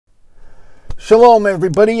Shalom,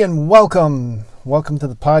 everybody, and welcome. Welcome to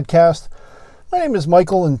the podcast. My name is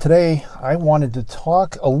Michael, and today I wanted to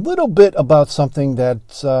talk a little bit about something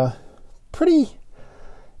that's pretty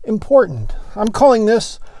important. I'm calling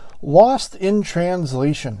this Lost in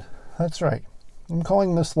Translation. That's right. I'm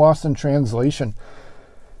calling this Lost in Translation.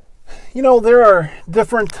 You know, there are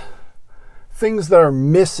different things that are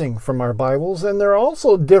missing from our Bibles, and there are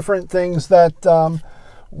also different things that,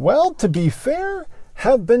 to be fair,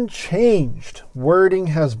 have been changed. Wording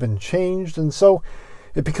has been changed, and so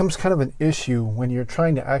it becomes kind of an issue when you're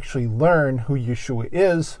trying to actually learn who Yeshua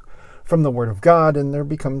is from the Word of God, and there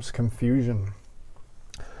becomes confusion.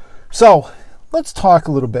 So, let's talk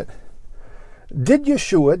a little bit. Did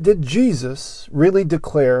Jesus really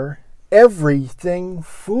declare everything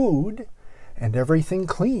food and everything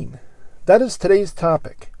clean? That is today's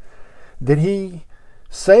topic. Did he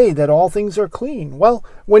say that all things are clean? Well,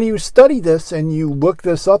 when you study this and you look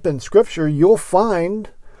this up in Scripture, you'll find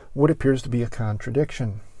what appears to be a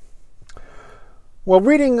contradiction. Well,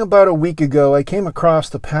 reading about a week ago, I came across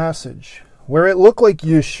the passage where it looked like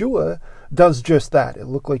Yeshua does just that. It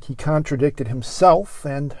looked like he contradicted himself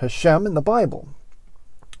and Hashem in the Bible.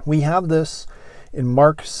 We have this in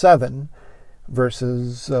Mark 7,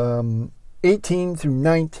 verses 18 through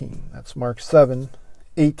 19. That's Mark 7,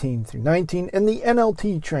 18 through 19 in the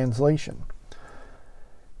NLT translation.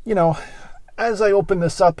 You know, as I open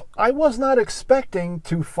this up, I was not expecting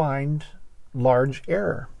to find large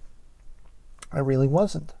error. I really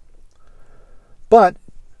wasn't. But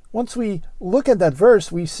once we look at that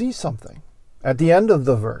verse, we see something. At the end of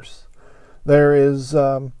the verse, there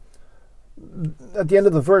are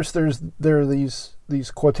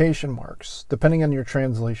these quotation marks, depending on your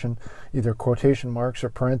translation, either quotation marks or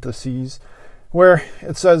parentheses, where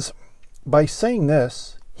it says, by saying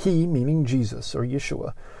this, he, meaning Jesus or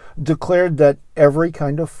Yeshua, declared that every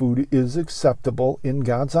kind of food is acceptable in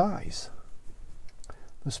God's eyes.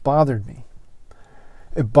 This bothered me.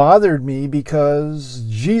 It bothered me because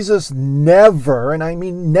Jesus never, and I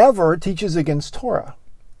mean never, teaches against Torah.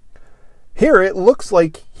 Here it looks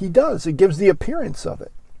like he does. It gives the appearance of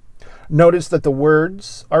it. Notice that the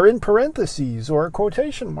words are in parentheses or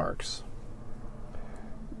quotation marks.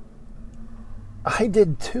 I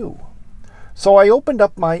did too. So I opened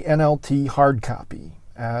up my NLT hard copy.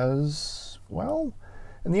 As well,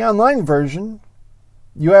 in the online version,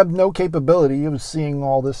 you have no capability of seeing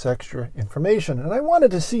all this extra information. And I wanted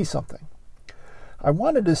to see something. I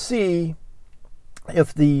wanted to see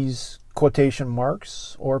if these quotation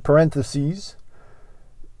marks or parentheses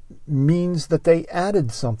means that they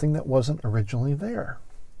added something that wasn't originally there.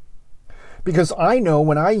 Because I know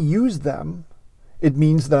when I use them, it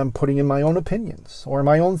means that I'm putting in my own opinions or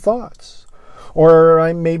my own thoughts, or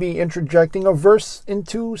I'm maybe interjecting a verse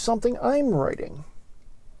into something I'm writing.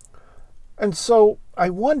 And so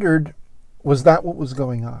I wondered, was that what was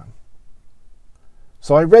going on?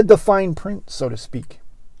 So I read the fine print, so to speak.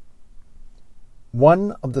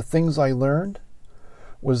 One of the things I learned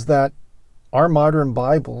was that our modern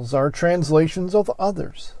Bibles are translations of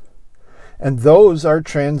others, and those are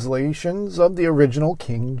translations of the original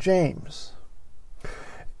King James.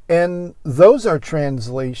 And those are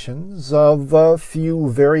translations of a few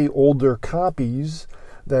very older copies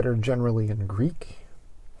that are generally in Greek.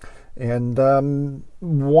 And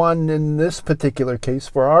one in this particular case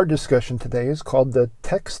for our discussion today is called the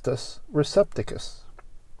Textus Receptus.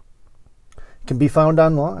 It can be found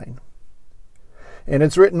online. And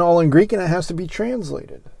it's written all in Greek and it has to be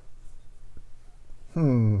translated.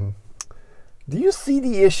 Do you see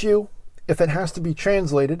the issue? If it has to be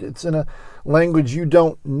translated, it's in a language you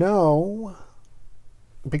don't know,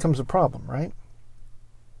 it becomes a problem, right?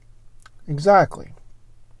 Exactly.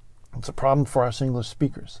 It's a problem for us English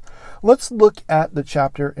speakers. Let's look at the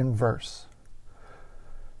chapter and verse.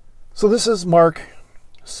 So this is Mark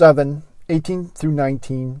 7, 18 through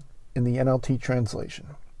 19 in the NLT translation.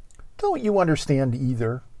 Don't you understand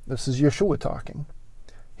either? This is Yeshua talking.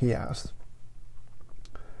 He asked,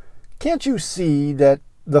 can't you see that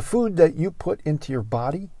the food that you put into your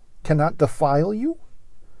body cannot defile you?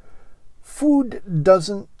 Food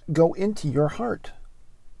doesn't go into your heart,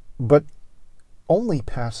 but only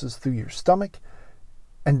passes through your stomach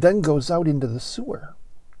and then goes out into the sewer.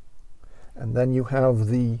 And then you have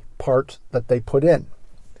the part that they put in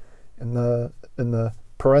the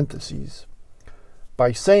parentheses.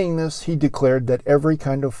 By saying this, he declared that every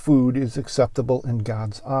kind of food is acceptable in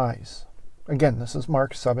God's eyes. Again, this is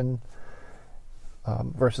Mark 7,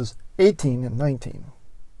 verses 18 and 19.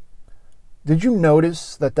 Did you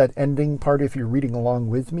notice that ending part, if you're reading along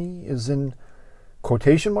with me, is in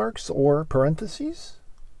quotation marks or parentheses?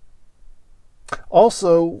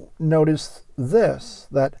 Also, notice this,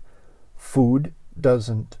 that food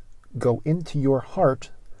doesn't go into your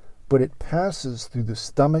heart, but it passes through the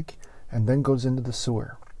stomach and then goes into the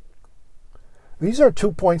sewer. These are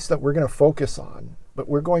 2 points that we're going to focus on, but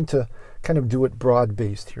we're going to kind of do it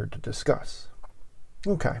broad-based here to discuss.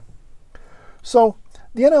 Okay. So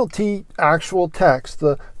the NLT actual text,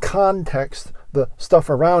 the context, the stuff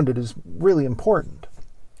around it is really important.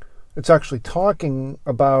 It's actually talking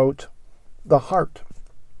about the heart.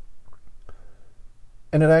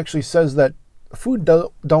 And it actually says that food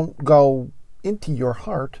don't go into your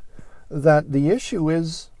heart, that the issue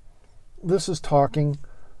is, this is talking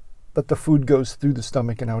that the food goes through the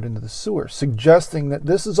stomach and out into the sewer, suggesting that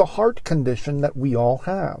this is a heart condition that we all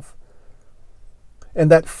have. And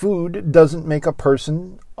that food doesn't make a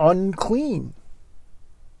person unclean.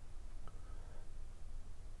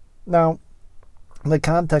 Now, the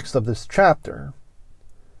context of this chapter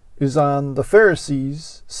is on the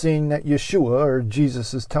Pharisees seeing that Yeshua, or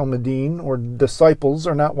Jesus' Talmudim, or disciples,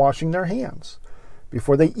 are not washing their hands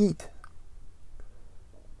before they eat.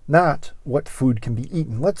 Not what food can be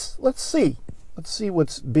eaten. Let's see. Let's see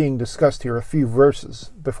what's being discussed here, a few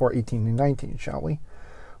verses before 18 and 19, shall we?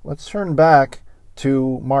 Let's turn back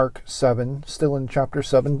to Mark 7, still in chapter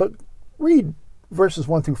 7, but read verses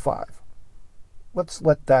 1 through 5. Let's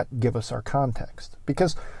let that give us our context,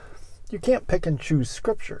 because you can't pick and choose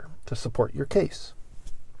Scripture to support your case.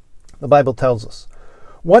 The Bible tells us,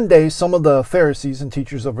 one day some of the Pharisees and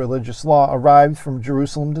teachers of religious law arrived from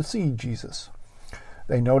Jerusalem to see Jesus.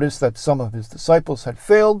 They noticed that some of his disciples had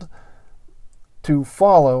failed to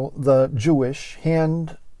follow the Jewish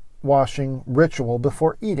hand-washing ritual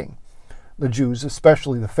before eating. The Jews,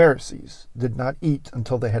 especially the Pharisees, did not eat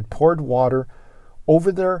until they had poured water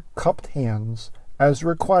over their cupped hands as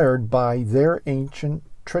required by their ancient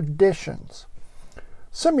traditions.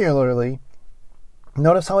 Similarly,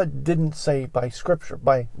 notice how it didn't say by Scripture,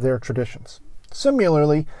 by their traditions.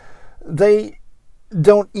 Similarly, they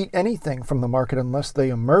don't eat anything from the market unless they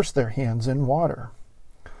immerse their hands in water.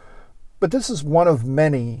 But this is one of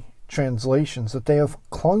many translations that they have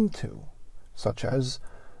clung to, such as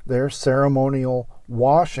their ceremonial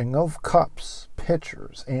washing of cups,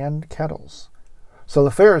 pitchers, and kettles. So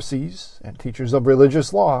the Pharisees and teachers of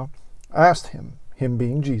religious law asked him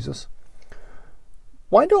being Jesus,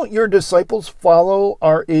 "Why don't your disciples follow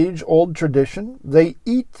our age-old tradition? They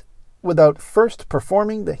eat without first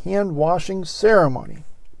performing the hand-washing ceremony."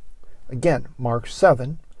 Again, Mark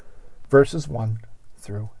 7, verses 1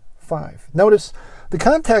 through 5. Notice the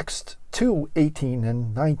context to 18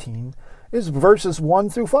 and 19 is verses 1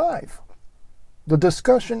 through 5. The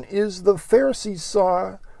discussion is the Pharisees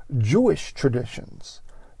saw Jewish traditions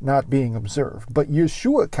not being observed, but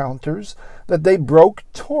Yeshua counters that they broke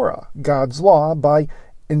Torah, God's law, by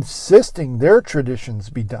insisting their traditions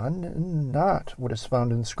be done and not what is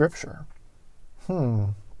found in Scripture.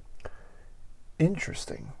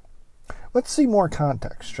 Interesting. Let's see more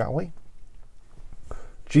context, shall we?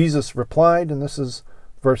 Jesus replied, and this is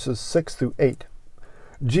verses 6 through 8.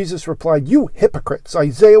 Jesus replied, "You hypocrites!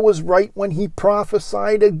 Isaiah was right when he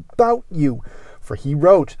prophesied about you. For he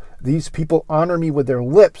wrote, 'These people honor me with their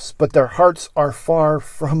lips, but their hearts are far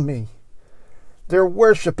from me. Their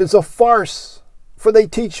worship is a farce, for they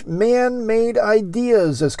teach man-made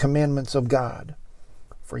ideas as commandments of God.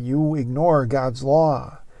 For you ignore God's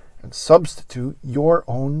law and substitute your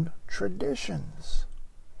own traditions.'"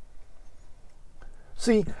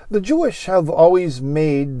 See, the Jewish have always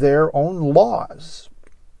made their own laws.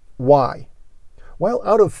 Why? Well,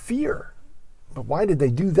 out of fear. But why did they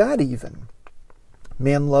do that even?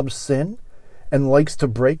 Man loves sin and likes to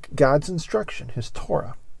break God's instruction, his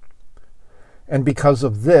Torah. And because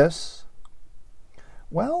of this,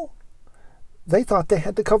 well, they thought they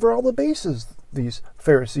had to cover all the bases, these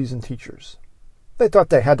Pharisees and teachers. They thought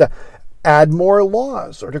they had to add more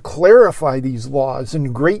laws or to clarify these laws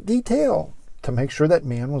in great detail to make sure that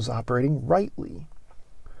man was operating rightly.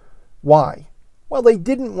 Why? Well, they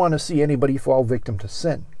didn't want to see anybody fall victim to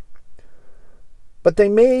sin. But they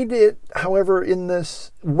made it, however, in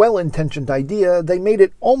this well-intentioned idea, they made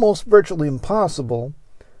it almost virtually impossible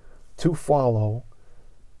to follow.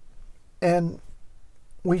 And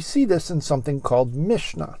we see this in something called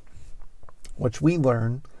Mishnah, which we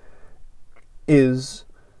learn is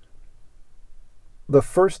the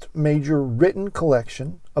first major written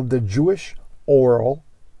collection of the Jewish oral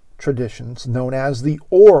traditions known as the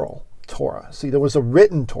Oral Torah. See, there was a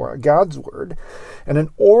written Torah, God's Word, and an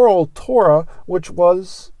oral Torah, which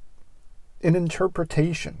was an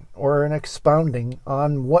interpretation or an expounding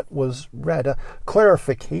on what was read, a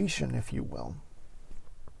clarification, if you will.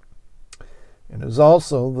 It is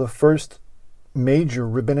also the first major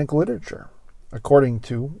rabbinic literature. according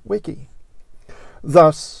to Wiki.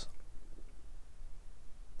 Thus,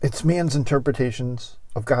 it's man's interpretations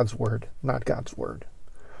of God's word, not God's word.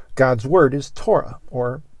 God's word is Torah,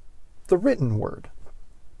 or the written word.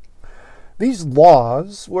 These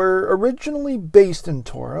laws were originally based in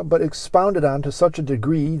Torah, but expounded on to such a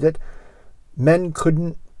degree that men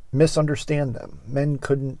couldn't misunderstand them. Men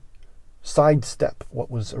couldn't sidestep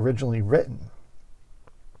what was originally written.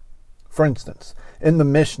 For instance, in the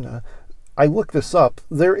Mishnah, I looked this up,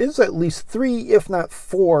 there is at least 3, if not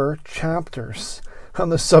 4, chapters on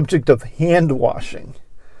the subject of hand washing.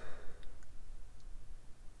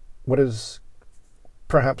 What is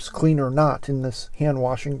perhaps clean or not in this hand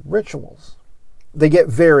washing rituals? They get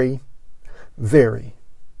very, very,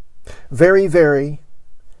 very, very,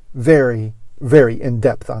 very, very in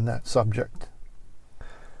depth on that subject.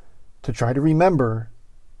 To try to remember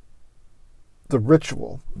the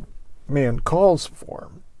ritual man calls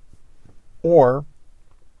for, or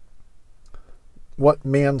what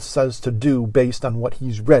man says to do based on what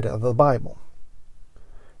he's read out of the Bible.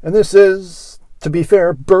 And this is, to be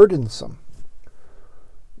fair, burdensome.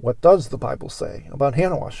 What does the Bible say about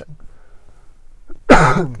hand washing?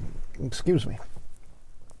 Excuse me.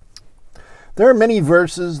 There are many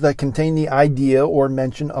verses that contain the idea or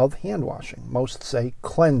mention of hand washing. Most say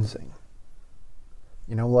cleansing.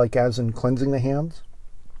 Like as in cleansing the hands.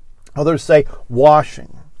 Others say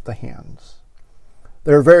washing the hands.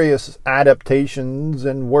 There are various adaptations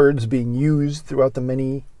and words being used throughout the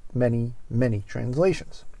many, many, many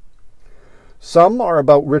translations. Some are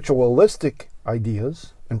about ritualistic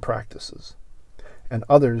ideas and practices, and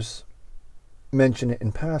others mention it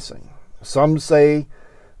in passing. Some say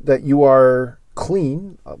that you are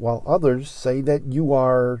clean, while others say that you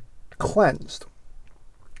are cleansed.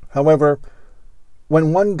 However,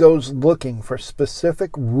 when one goes looking for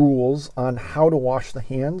specific rules on how to wash the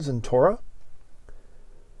hands in Torah,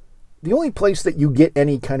 the only place that you get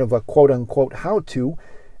any kind of a quote-unquote how-to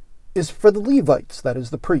is for the Levites, that is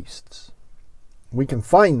the priests. We can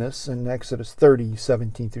find this in Exodus 30,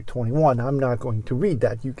 17 through 21. I'm not going to read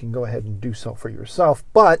that. You can go ahead and do so for yourself.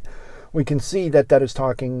 But we can see that that is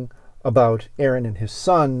talking about Aaron and his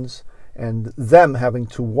sons and them having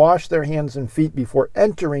to wash their hands and feet before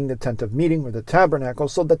entering the tent of meeting or the tabernacle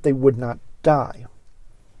so that they would not die.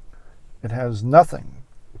 It has nothing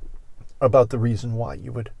about the reason why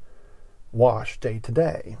you would wash day to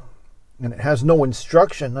day. And it has no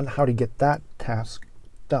instruction on how to get that task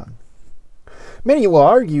done. Many will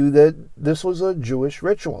argue that this was a Jewish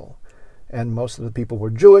ritual, and most of the people were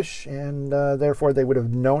Jewish, and therefore they would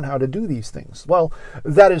have known how to do these things. Well,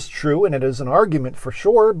 that is true, and it is an argument for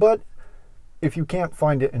sure, but if you can't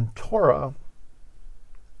find it in Torah,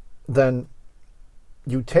 then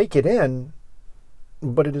you take it in,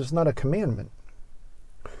 but it is not a commandment.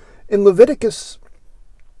 In Leviticus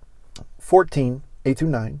 14, 8 through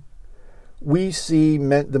 9, we see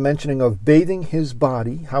the mentioning of bathing his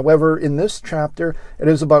body. However, in this chapter, it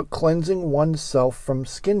is about cleansing oneself from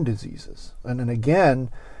skin diseases. And then again,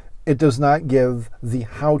 it does not give the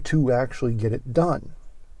how to actually get it done.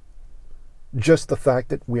 Just the fact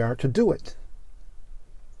that we are to do it.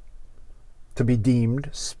 To be deemed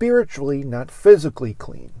spiritually, not physically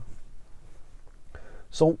clean.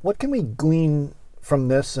 So what can we glean from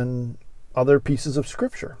this and other pieces of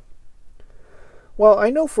Scripture? Well,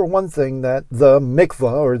 I know for one thing that the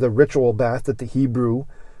mikvah, or the ritual bath that the Hebrew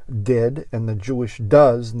did and the Jewish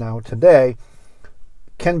does now today,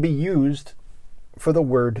 can be used for the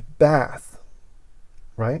word bath,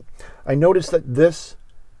 right? I noticed that this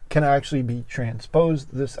can actually be transposed.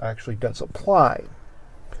 This actually does apply.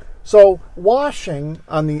 So washing,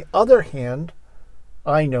 on the other hand,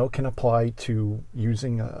 I know can apply to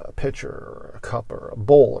using a pitcher or a cup or a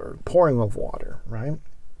bowl or pouring of water, right?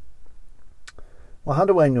 Well, how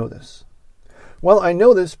do I know this? Well, I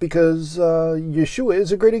know this because Yeshua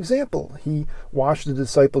is a great example. He washed the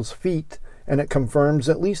disciples' feet, and it confirms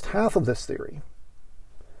at least half of this theory.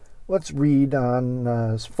 Let's read on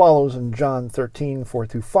as follows in John 13, 4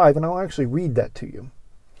 through 5, and I'll actually read that to you.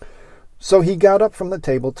 So he got up from the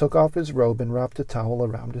table, took off his robe, and wrapped a towel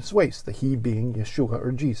around his waist, the he being Yeshua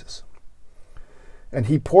or Jesus. And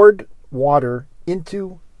he poured water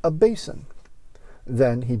into a basin.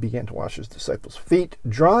 Then he began to wash his disciples' feet,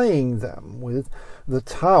 drying them with the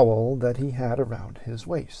towel that he had around his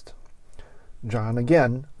waist. John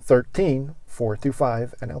again, 13, 4 through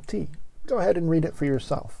 5, NLT. Go ahead and read it for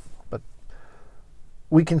yourself. But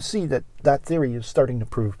we can see that that theory is starting to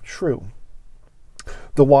prove true.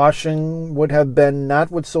 The washing would have been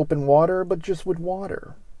not with soap and water, but just with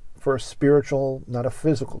water, for a spiritual, not a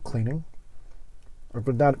physical cleaning. It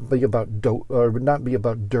would not be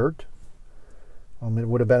about dirt. It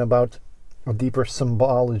would have been about a deeper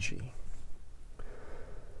symbology.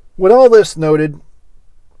 With all this noted,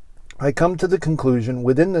 I come to the conclusion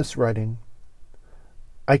within this writing,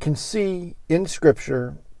 I can see in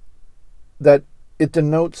Scripture that it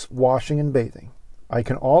denotes washing and bathing. I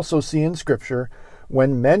can also see in Scripture,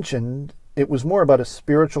 when mentioned, it was more about a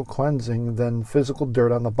spiritual cleansing than physical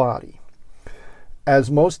dirt on the body. As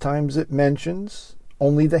most times it mentions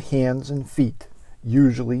only the hands and feet.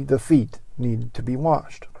 Usually the feet need to be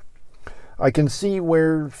washed. I can see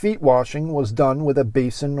where feet washing was done with a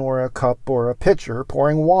basin or a cup or a pitcher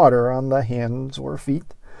pouring water on the hands or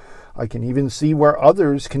feet. I can even see where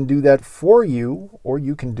others can do that for you, or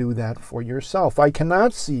you can do that for yourself. I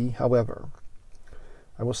cannot see, however,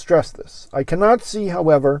 I will stress this, I cannot see,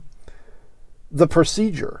 however, the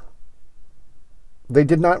procedure. They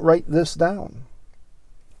did not write this down.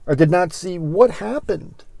 I did not see what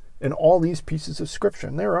happened in all these pieces of Scripture,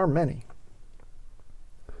 and there are many.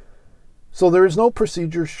 So there is no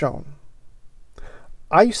procedure shown.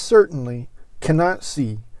 I certainly cannot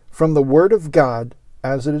see from the Word of God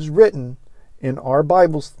as it is written in our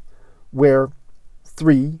Bibles where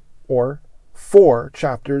 3 or 4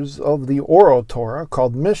 chapters of the Oral Torah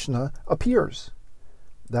called Mishnah appears.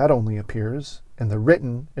 That only appears in the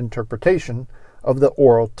written interpretation of the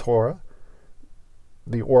Oral Torah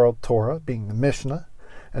being the Mishnah,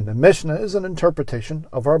 and the Mishnah is an interpretation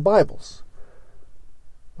of our Bibles.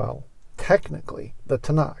 Well, technically the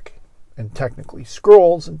Tanakh, and technically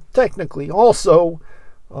scrolls, and technically also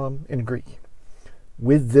in Greek.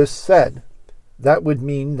 With this said, that would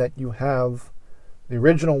mean that you have the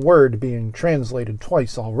original word being translated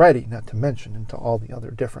twice already, not to mention into all the other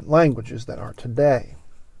different languages that are today.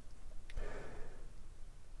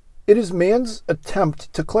 It is man's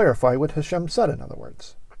attempt to clarify what Hashem said, in other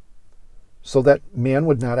words, so that man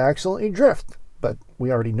would not accidentally drift, but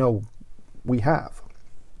we already know we have.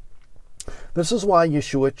 This is why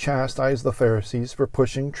Yeshua chastised the Pharisees for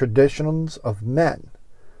pushing traditions of men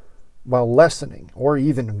while lessening, or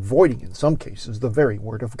even avoiding in some cases, the very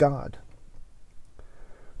word of God.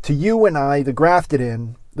 To you and I, the grafted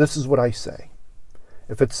in, this is what I say.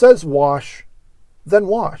 If it says wash, then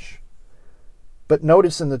wash. But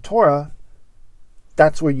notice in the Torah,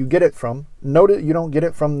 that's where you get it from. Notice you don't get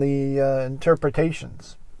it from the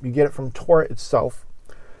interpretations. You get it from Torah itself.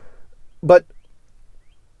 But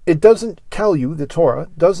it doesn't tell you, the Torah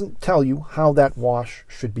doesn't tell you how that wash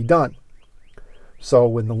should be done.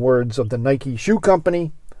 So in the words of the Nike Shoe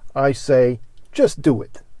Company, I say, just do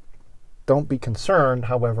it. Don't be concerned,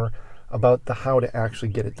 however, about the how to actually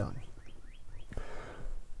get it done.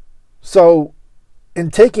 So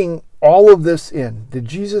in taking all of this in, did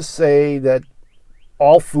Jesus say that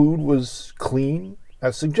all food was clean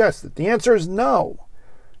as suggested? The answer is no.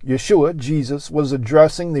 Yeshua, Jesus, was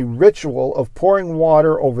addressing the ritual of pouring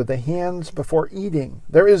water over the hands before eating.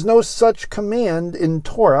 There is no such command in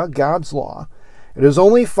Torah, God's law. It is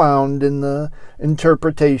only found in the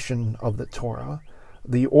interpretation of the Torah,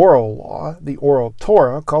 the oral law, the oral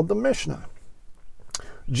Torah called the Mishnah.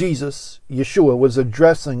 Jesus, Yeshua, was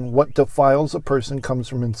addressing what defiles a person comes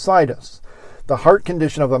from inside us. The heart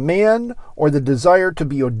condition of a man, or the desire to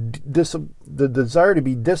be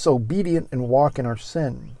disobedient and walk in our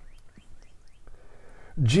sin.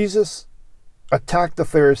 Jesus attacked the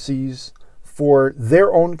Pharisees for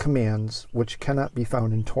their own commands, which cannot be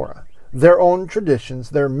found in Torah. Their own traditions,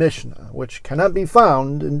 their Mishnah, which cannot be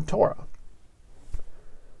found in Torah.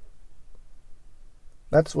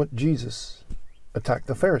 That's what Jesus attacked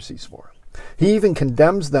the Pharisees for. He even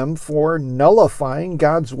condemns them for nullifying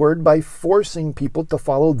God's word by forcing people to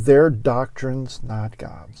follow their doctrines, not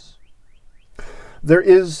God's. There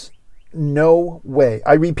is no way,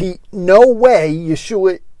 I repeat, no way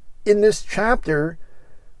Yeshua in this chapter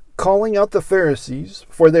calling out the Pharisees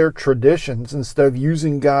for their traditions instead of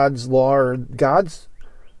using God's law or God's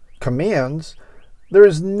commands. There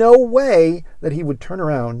is no way that he would turn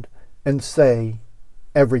around and say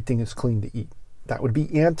everything is clean to eat. That would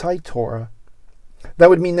be anti-Torah. That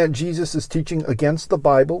would mean that Jesus is teaching against the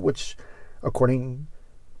Bible, which, according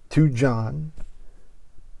to John,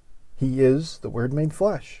 he is the Word made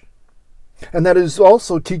flesh. And that is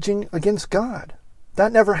also teaching against God.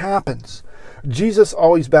 That never happens. Jesus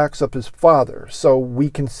always backs up his Father, so we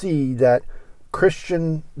can see that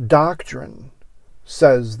Christian doctrine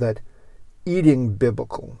says that eating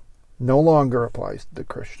biblical no longer applies to the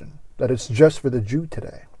Christian, that it's just for the Jew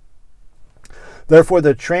today. Therefore,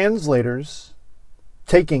 the translators,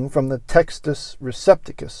 taking from the Textus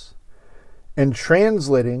Receptus and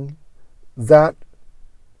translating that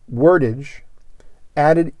wordage,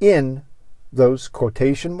 added in those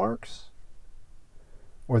quotation marks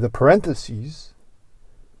or the parentheses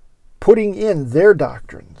putting in their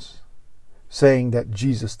doctrines, saying that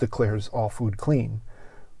Jesus declares all food clean,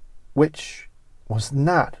 which was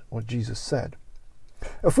not what Jesus said.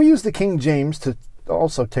 If we use the King James to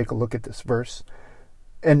also take a look at this verse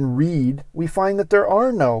and read, we find that there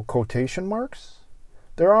are no quotation marks.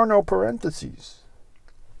 There are no parentheses.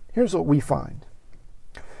 Here's what we find.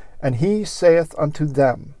 And he saith unto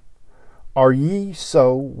them, Are ye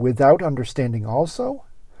so without understanding also?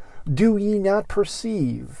 Do ye not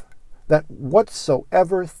perceive that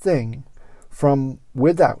whatsoever thing from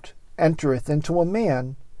without entereth into a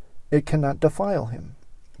man, it cannot defile him,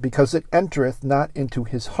 because it entereth not into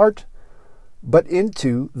his heart, but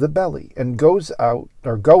into the belly, and goeth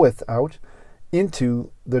out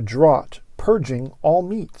into the draught, purging all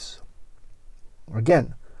meats.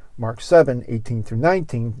 Again, Mark 7, 18 through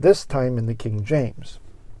 19, this time in the King James.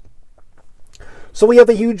 So we have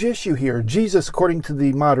a huge issue here. Jesus, according to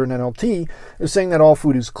the modern NLT, is saying that all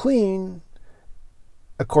food is clean,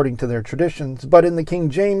 according to their traditions. But in the King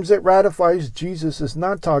James, it ratifies Jesus is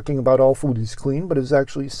not talking about all food is clean, but is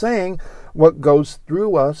actually saying what goes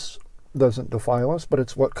through us doesn't defile us, but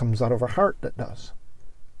it's what comes out of our heart that does.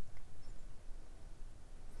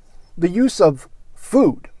 The use of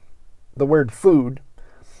food, the word food,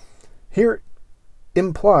 here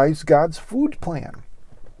implies God's food plan.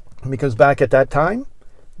 Because back at that time,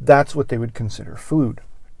 that's what they would consider food.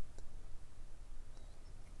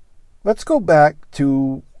 Let's go back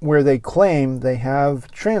to where they claim they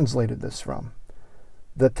have translated this from.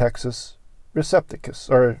 The Textus Receptus,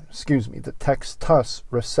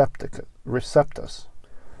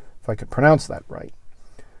 if I could pronounce that right.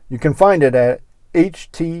 You can find it at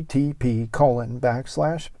http://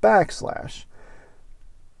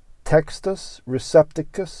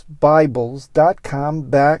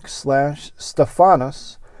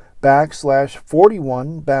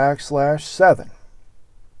 textusrecepticusbibles.com/Stephanus/41/7.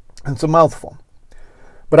 It's a mouthful.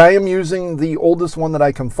 But I am using the oldest one that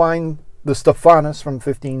I can find, the Stephanus from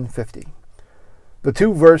 1550. The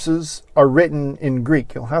two verses are written in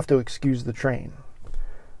Greek. You'll have to excuse the train.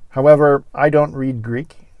 However, I don't read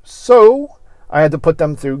Greek, so I had to put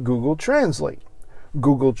them through Google Translate.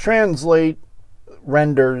 Google Translate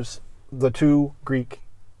renders the two Greek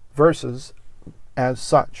verses as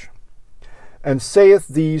such. And saith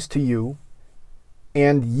these to you,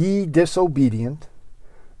 and ye disobedient,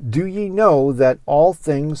 do ye know that all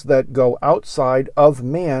things that go outside of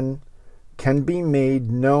man can be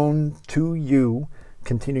made known to you,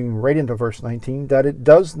 continuing right into verse 19, that it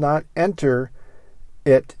does not enter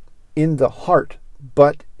it in the heart,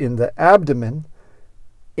 but in the abdomen,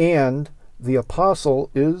 and the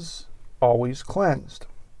apostle is always cleansed.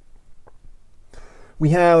 We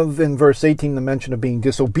have in verse 18 the mention of being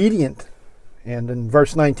disobedient, and in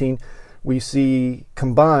verse 19 we see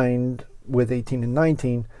combined with 18 and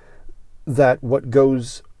 19 that what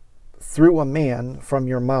goes through a man from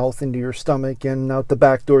your mouth into your stomach and out the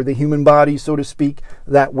back door, the human body, so to speak,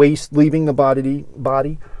 that waste leaving the body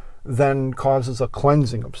then causes a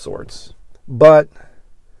cleansing of sorts. But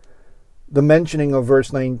the mentioning of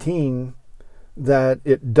verse 19 that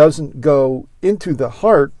it doesn't go into the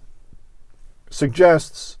heart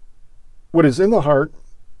suggests what is in the heart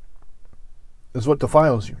is what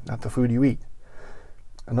defiles you, not the food you eat.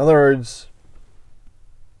 In other words,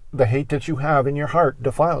 the hate that you have in your heart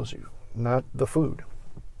defiles you, not the food.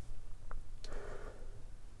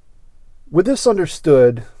 With this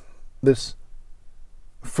understood, this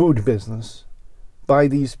food business, by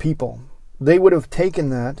these people, they would have taken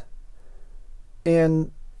that,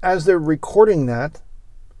 and as they're recording that,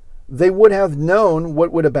 they would have known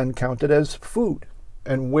what would have been counted as food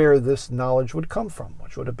and where this knowledge would come from,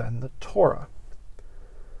 which would have been the Torah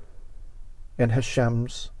and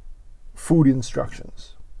Hashem's food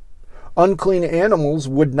instructions. Unclean animals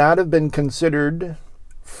would not have been considered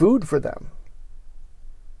food for them.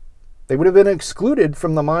 They would have been excluded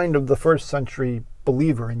from the mind of the first century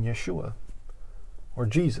believer in Yeshua or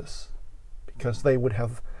Jesus, because they would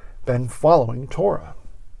have been following Torah,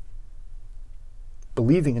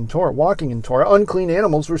 believing in Torah, walking in Torah. Unclean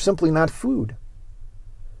animals were simply not food.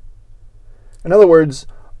 In other words,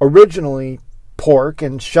 originally pork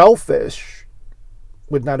and shellfish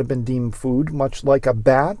would not have been deemed food, much like a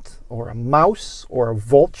bat or a mouse or a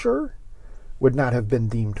vulture would not have been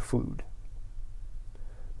deemed food.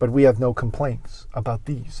 But we have no complaints about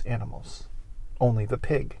these animals, only the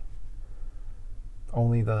pig,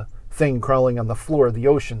 only the thing crawling on the floor of the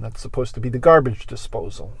ocean that's supposed to be the garbage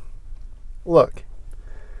disposal. Look,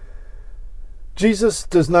 Jesus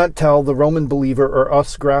does not tell the Roman believer or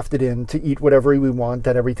us grafted in to eat whatever we want,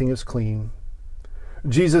 that everything is clean.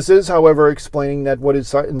 Jesus is, however, explaining that what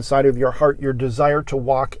is inside of your heart, your desire to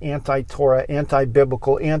walk anti-Torah,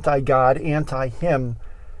 anti-biblical, anti-God, anti-Him,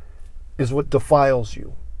 is what defiles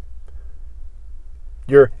you.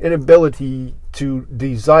 Your inability to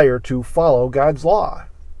desire to follow God's law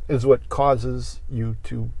is what causes you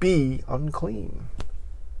to be unclean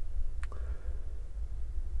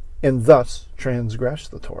and thus transgress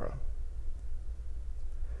the Torah.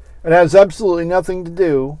 It has absolutely nothing to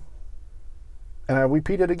do, and I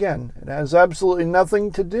repeat it again, it has absolutely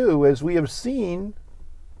nothing to do, as we have seen,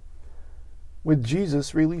 with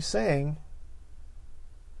Jesus really saying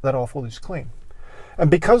that all food is clean.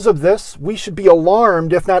 And because of this, we should be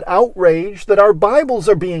alarmed, if not outraged, that our Bibles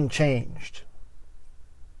are being changed.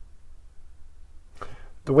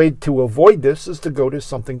 The way to avoid this is to go to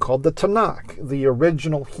something called the Tanakh, the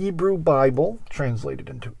original Hebrew Bible, translated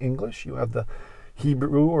into English. You have the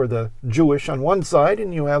Hebrew or the Jewish on one side,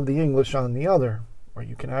 and you have the English on the other, where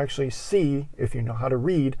you can actually see, if you know how to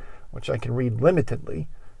read, which I can read limitedly,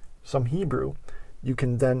 some Hebrew, you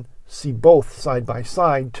can then see both side by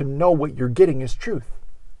side to know what you're getting is truth.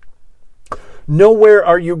 Nowhere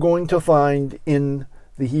are you going to find in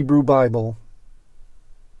the Hebrew Bible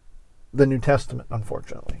the New Testament,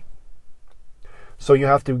 unfortunately. So you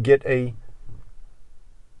have to get a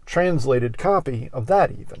translated copy of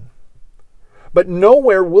that even. But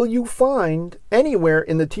nowhere will you find anywhere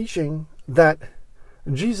in the teaching that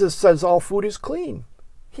Jesus says all food is clean.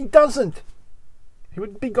 He doesn't. He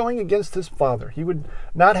would be going against his Father. He would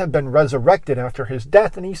not have been resurrected after his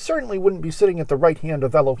death, and he certainly wouldn't be sitting at the right hand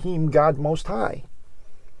of Elohim, God Most High.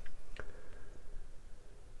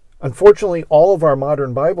 Unfortunately, all of our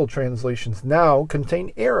modern Bible translations now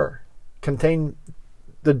contain error, contain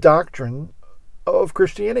the doctrine of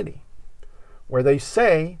Christianity, where they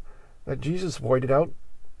say that Jesus voided out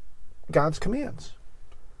God's commands,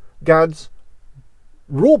 God's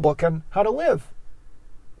rule book on how to live.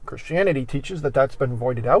 Christianity teaches that that's been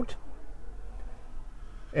voided out.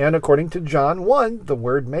 And according to John 1, the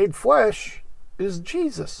Word made flesh is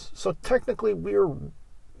Jesus. So technically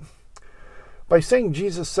by saying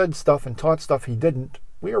Jesus said stuff and taught stuff he didn't,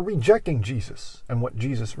 we are rejecting Jesus and what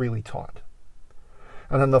Jesus really taught.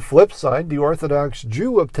 And on the flip side, the Orthodox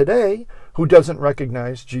Jew of today, who doesn't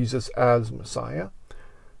recognize Jesus as Messiah,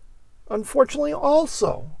 unfortunately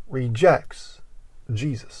also rejects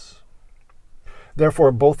Jesus.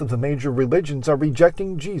 Therefore, both of the major religions are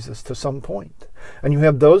rejecting Jesus to some point. And you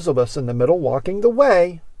have those of us in the middle walking the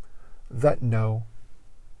way that know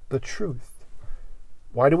the truth.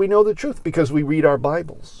 Why do we know the truth? Because we read our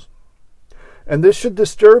Bibles. And this should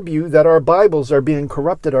disturb you that our Bibles are being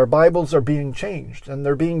corrupted, our Bibles are being changed. And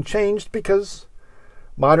they're being changed because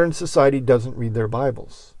modern society doesn't read their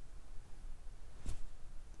Bibles.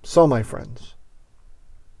 So, my friends,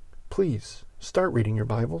 please start reading your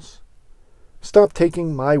Bibles. Stop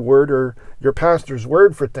taking my word or your pastor's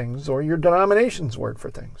word for things or your denomination's word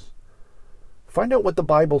for things. Find out what the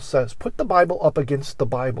Bible says. Put the Bible up against the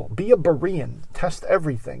Bible. Be a Berean. Test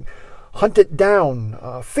everything. Hunt it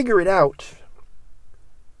down. Figure it out.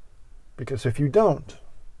 Because if you don't,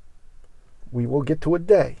 we will get to a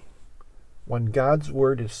day when God's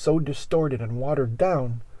word is so distorted and watered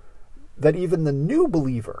down that even the new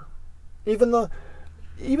believer, even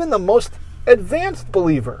the most advanced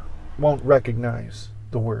believer, won't recognize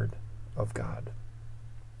the Word of God.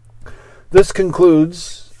 This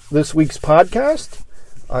concludes this week's podcast.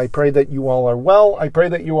 I pray that you all are well. I pray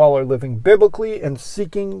that you all are living biblically and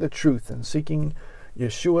seeking the truth and seeking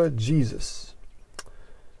Yeshua, Jesus.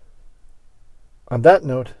 On that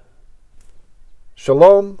note,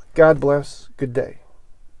 shalom, God bless, good day.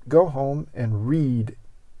 Go home and read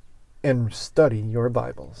and study your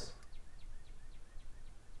Bibles.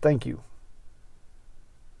 Thank you.